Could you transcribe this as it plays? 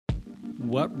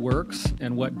what works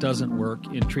and what doesn't work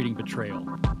in treating betrayal.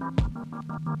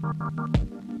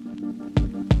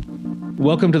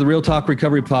 Welcome to the Real Talk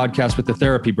Recovery Podcast with the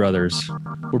Therapy Brothers.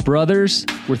 We're brothers,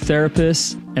 we're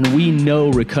therapists, and we know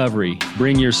recovery.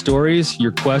 Bring your stories,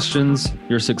 your questions,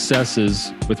 your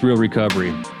successes with real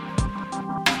recovery.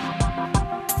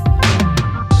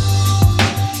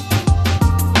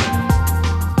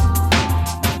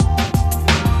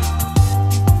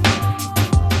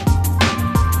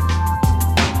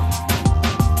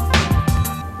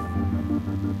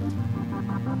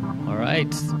 All right.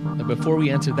 Before we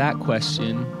answer that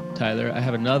question, Tyler, I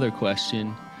have another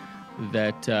question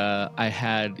that I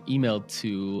had emailed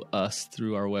to us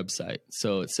through our website.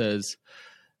 So it says,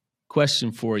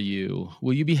 question for you.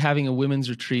 Will you be having a women's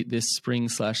retreat this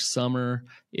spring/summer?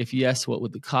 If yes, what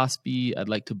would the cost be? I'd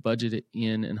like to budget it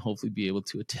in and hopefully be able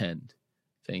to attend.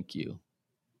 Thank you.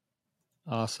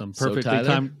 Awesome.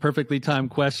 Perfectly timed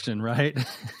question, right?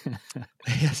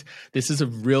 Yes, this is a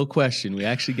real question. We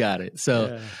actually got it.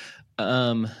 So,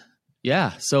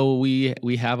 so we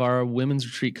have our women's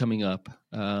retreat coming up.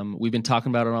 We've been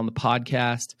talking about it on the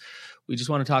podcast. We just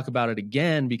want to talk about it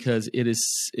again because it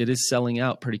is selling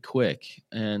out pretty quick.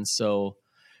 And so,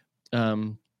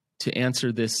 to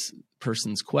answer this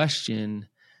person's question,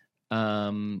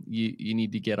 you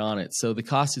need to get on it. So the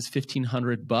cost is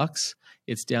 $1,500.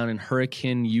 It's down in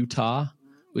Hurricane, Utah,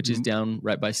 which is down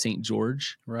right by St.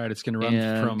 George. Right. It's going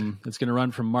to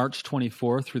run from March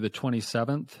 24th through the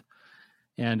 27th.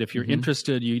 And if you're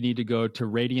interested, you need to go to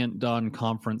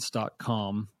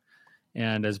radiantdawnconference.com.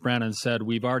 And as Brandon said,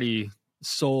 we've already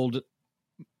sold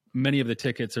many of the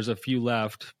tickets. There's a few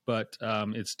left, but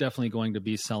it's definitely going to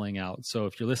be selling out. So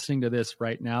if you're listening to this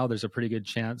right now, there's a pretty good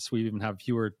chance we even have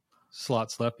fewer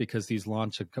slots left because these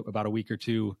launch about a week or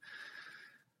two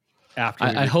after.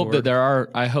 I hope that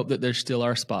there still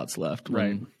are spots left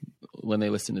when they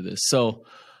listen to this. So,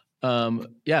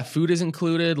 food is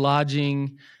included,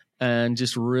 lodging, and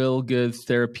just real good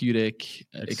therapeutic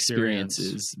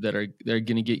experiences that are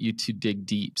going to get you to dig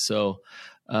deep. So,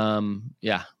 I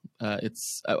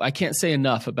can't say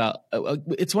enough about.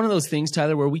 It's one of those things,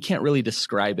 Tyler, where we can't really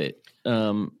describe it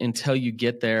until you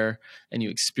get there and you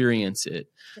experience it.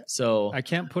 So I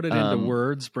can't put it into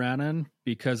words, Brandon,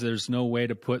 because there's no way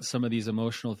to put some of these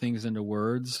emotional things into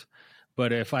words.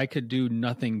 But if I could do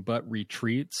nothing but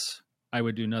retreats, I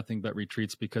would do nothing but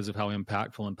retreats because of how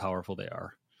impactful and powerful they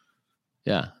are.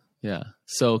 Yeah.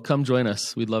 So come join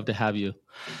us. We'd love to have you.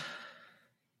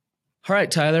 All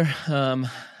right, Tyler. I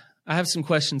have some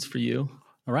questions for you.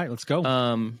 All right, let's go.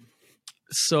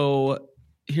 So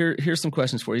here's some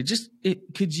questions for you.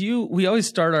 We always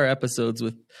start our episodes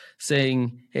with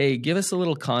saying, hey, give us a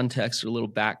little context or a little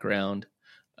background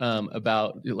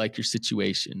about like your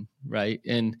situation, right?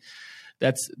 And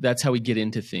that's how we get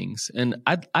into things. And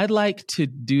I'd like to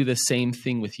do the same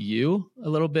thing with you a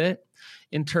little bit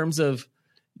in terms of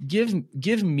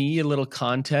give me a little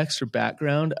context or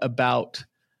background about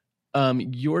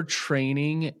your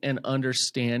training and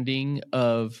understanding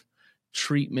of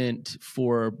treatment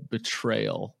for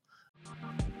betrayal.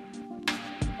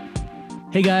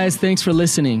 Hey guys, thanks for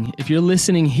listening. If you're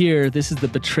listening here, this is the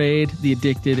Betrayed, the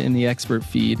Addicted, and the Expert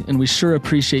feed, and we sure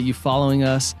appreciate you following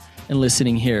us and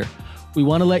listening here. We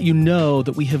want to let you know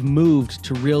that we have moved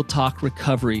to Real Talk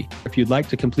Recovery. If you'd like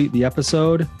to complete the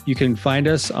episode, you can find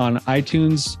us on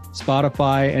iTunes,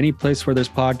 Spotify, any place where there's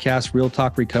podcasts, Real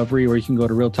Talk Recovery, or you can go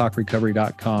to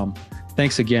realtalkrecovery.com.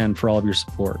 Thanks again for all of your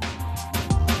support.